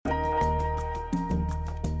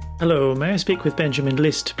Hello, may I speak with Benjamin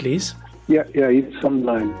List, please? Yeah, he's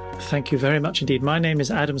online. Thank you very much indeed. My name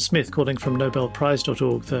is Adam Smith, calling from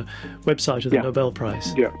NobelPrize.org, the website of the Nobel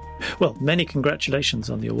Prize. Yeah. Well, many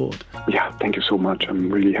congratulations on the award. Yeah, thank you so much.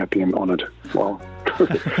 I'm really happy and honored. Wow.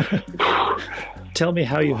 Tell me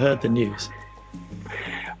how you heard the news.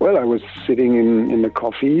 Well, I was sitting in the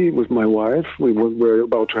coffee with my wife. We were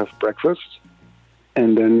about to have breakfast.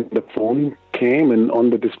 And then the phone came, and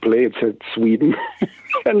on the display it said Sweden.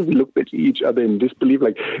 And we looked at each other in disbelief,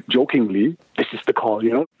 like jokingly, this is the call,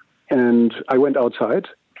 And I went outside,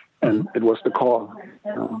 and it was the call.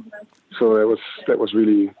 So that was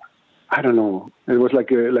really, I don't know, it was like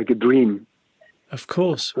a dream. Of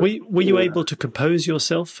course. Were you able to compose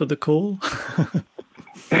yourself for the call?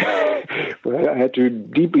 Well, I had to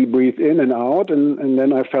deeply breathe in and out, and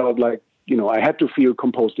then I felt like, I had to feel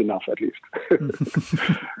composed enough, at least.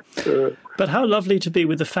 But how lovely to be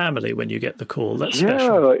with the family when you get the call. That's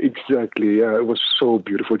special. Yeah, exactly. Yeah, it was so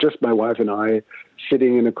beautiful. Just my wife and I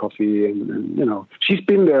sitting in a coffee, and she's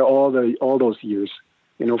been there all those years,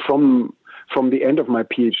 from the end of my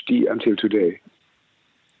PhD until today.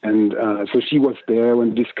 And so she was there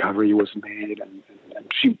when the discovery was made, and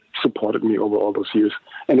she supported me over all those years.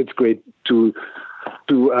 And it's great to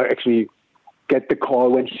actually get the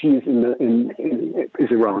call when she is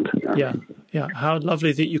around. Yeah. How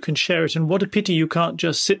lovely that you can share it, and what a pity you can't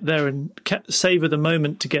just sit there and savor the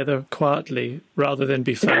moment together quietly rather than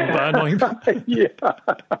be phoned by annoying. Yeah,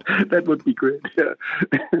 that would be great. Yeah.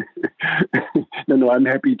 No, I'm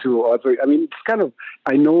happy to also. I mean, it's kind of.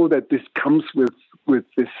 I know that this comes with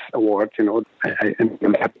this award. I'm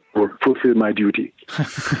happy to fulfill my duty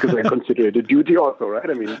because I consider it a duty also, right?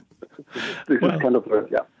 I mean, this is kind of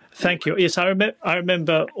Thank you. Yes, I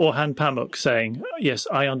remember Orhan Pamuk saying, yes,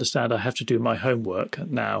 I understand I have to do my homework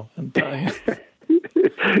now. And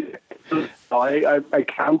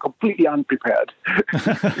I'm completely unprepared.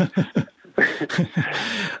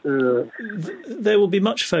 There will be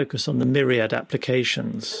much focus on the myriad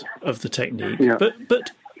applications of the technique. Yeah.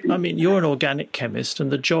 But I mean, you're an organic chemist,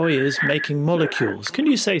 and the joy is making molecules. Can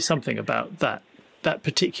you say something about that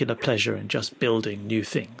particular pleasure in just building new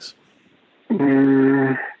things?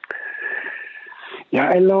 Yeah,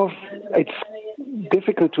 I love. It's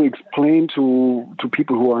difficult to explain to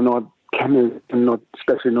people who are not chemists, and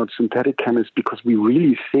especially not synthetic chemists, because we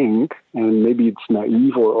really think, and maybe it's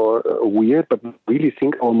naive or weird, but we really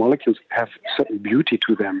think our molecules have certain beauty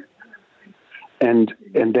to them, and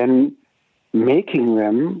then making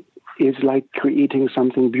them is like creating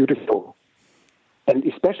something beautiful. And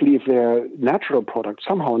especially if they're natural products,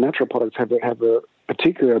 somehow natural products have a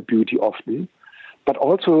particular beauty often. But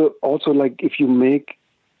also like if you make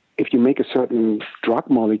a certain drug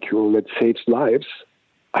molecule that saves lives,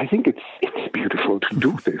 I think it's beautiful to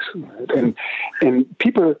do this. Right? And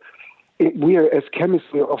people, we are as chemists,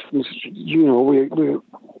 we're often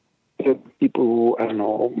we're people who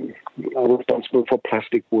are responsible for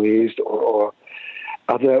plastic waste or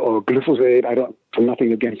glyphosate. I don't have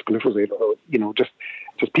nothing against glyphosate, or just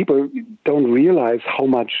people don't realize how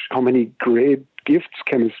many great gifts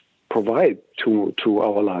chemists provide to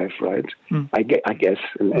our life, right? I guess,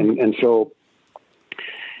 and so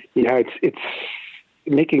it's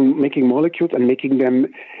making molecules and making them,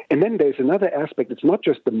 and then there's another aspect. It's not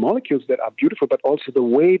just the molecules that are beautiful, but also the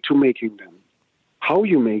way to making them, how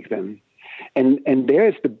you make them, and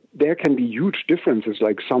there can be huge differences.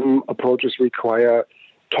 Like some approaches require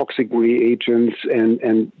toxic reagents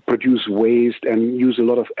and produce waste and use a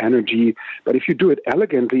lot of energy, but if you do it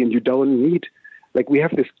elegantly and you don't need, like we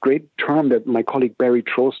have this great term that my colleague Barry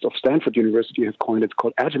Trost of Stanford University has coined. It's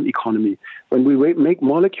called atom economy. When we make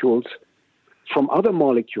molecules from other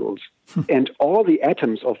molecules and all the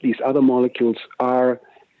atoms of these other molecules are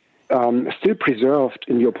still preserved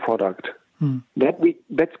in your product,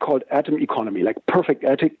 that's called atom economy, like perfect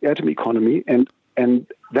atom economy. And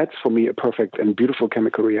that's for me a perfect and beautiful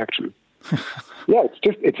chemical reaction. Yeah,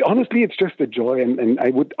 it's just a joy, and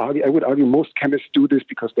I would argue most chemists do this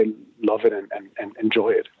because they love it and enjoy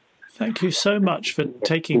it. Thank you so much for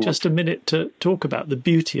taking just a minute to talk about the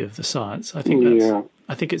beauty of the science. I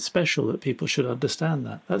think it's special that people should understand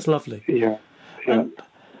that. That's lovely. Yeah.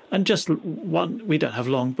 And just one, we don't have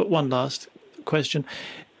long, but one last question.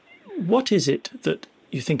 What is it that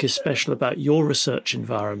you think is special about your research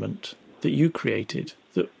environment that you created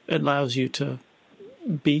that allows you to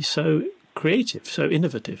be so creative, so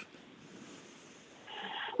innovative?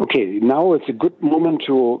 Okay, now it's a good moment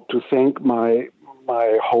to thank my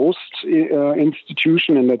host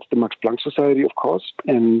institution, and that's the Max Planck Society, of course.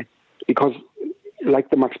 And because, like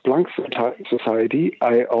the Max Planck Society,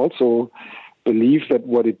 I also believe that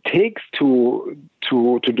what it takes to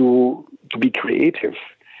be creative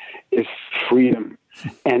is freedom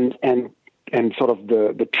and sort of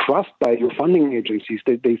the trust by your funding agencies.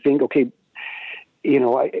 They think, okay,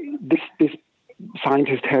 this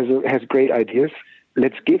scientist has great ideas.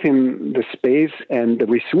 Let's give him the space and the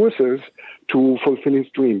resources to fulfill his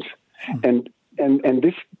dreams. And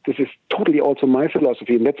this is totally also my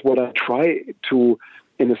philosophy, and that's what I try to,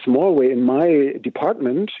 in a small way, in my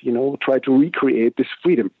department, try to recreate this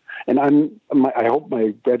freedom. And I hope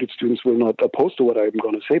my graduate students will not oppose to what I'm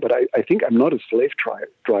going to say, but I think I'm not a slave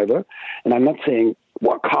driver, and I'm not saying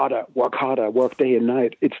work harder, work day and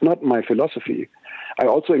night. It's not my philosophy. I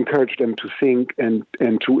also encourage them to think and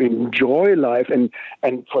to enjoy life. And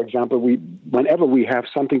for example, whenever we have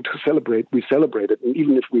something to celebrate, we celebrate it. And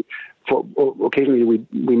even if occasionally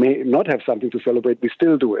we may not have something to celebrate, we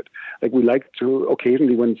still do it. Like we like to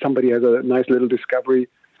occasionally, when somebody has a nice little discovery,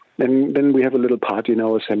 then we have a little party in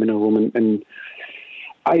our seminar room. And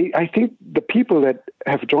I think the people that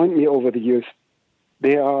have joined me over the years,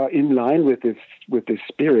 they are in line with this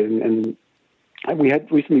spirit. And we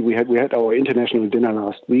had our international dinner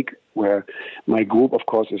last week, where my group, of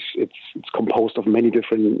course, it's composed of many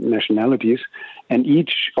different nationalities, and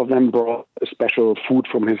each of them brought a special food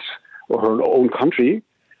from his or her own country,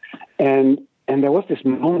 and there was this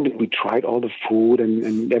moment that we tried all the food,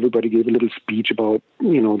 and everybody gave a little speech about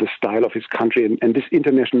the style of his country and this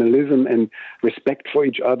internationalism and respect for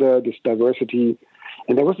each other, this diversity.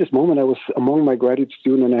 And there was this moment I was among my graduate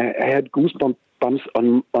students, and I had goosebumps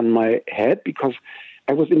on my head, because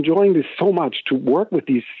I was enjoying this so much, to work with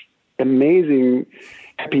these amazing,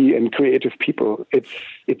 happy and creative people. It's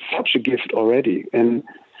such a gift already. And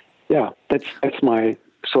yeah, that's my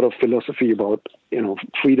sort of philosophy about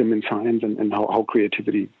freedom in science and how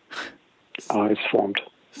creativity is formed.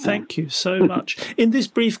 Thank you so much. In this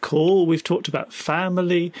brief call, we've talked about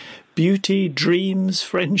family, beauty, dreams,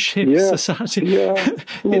 friendship, society. Yeah.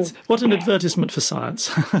 What an advertisement for science.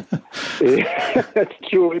 Yeah, that's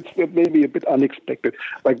true. It may be a bit unexpected.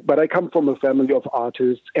 But I come from a family of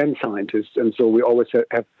artists and scientists, and so we always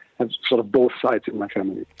have sort of both sides in my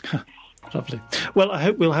family. Lovely. Well, I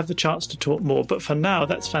hope we'll have the chance to talk more. But for now,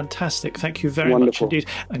 that's fantastic. Thank you very much indeed.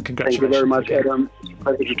 And congratulations. Thank you very much, Adam.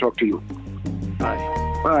 Pleasure to talk to you. Bye.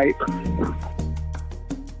 Bye.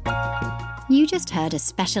 You just heard a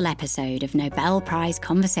special episode of Nobel Prize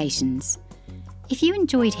Conversations. If you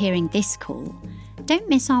enjoyed hearing this call, don't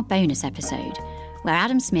miss our bonus episode, where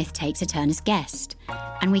Adam Smith takes a turn as guest,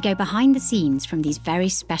 and we go behind the scenes from these very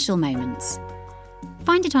special moments.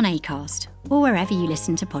 Find it on Acast or wherever you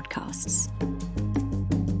listen to podcasts.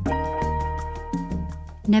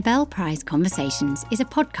 Nobel Prize Conversations is a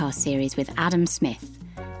podcast series with Adam Smith,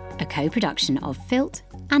 a co-production of Filt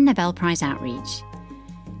and Nobel Prize Outreach.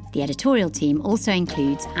 The editorial team also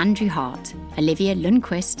includes Andrew Hart, Olivia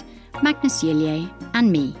Lundquist, Magnus Julier,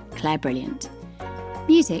 and me, Claire Brilliant.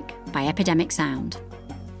 Music by Epidemic Sound.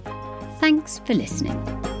 Thanks for listening.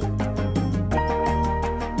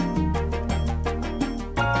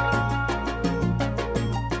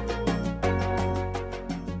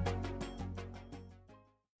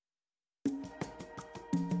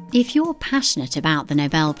 If you're passionate about the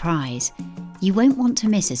Nobel Prize, you won't want to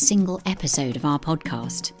miss a single episode of our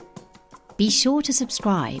podcast. Be sure to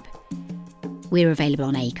subscribe. We're available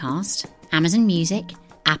on Acast, Amazon Music,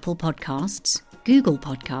 Apple Podcasts, Google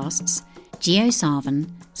Podcasts, JioSaavn,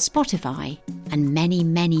 Spotify, and many,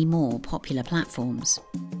 many more popular platforms.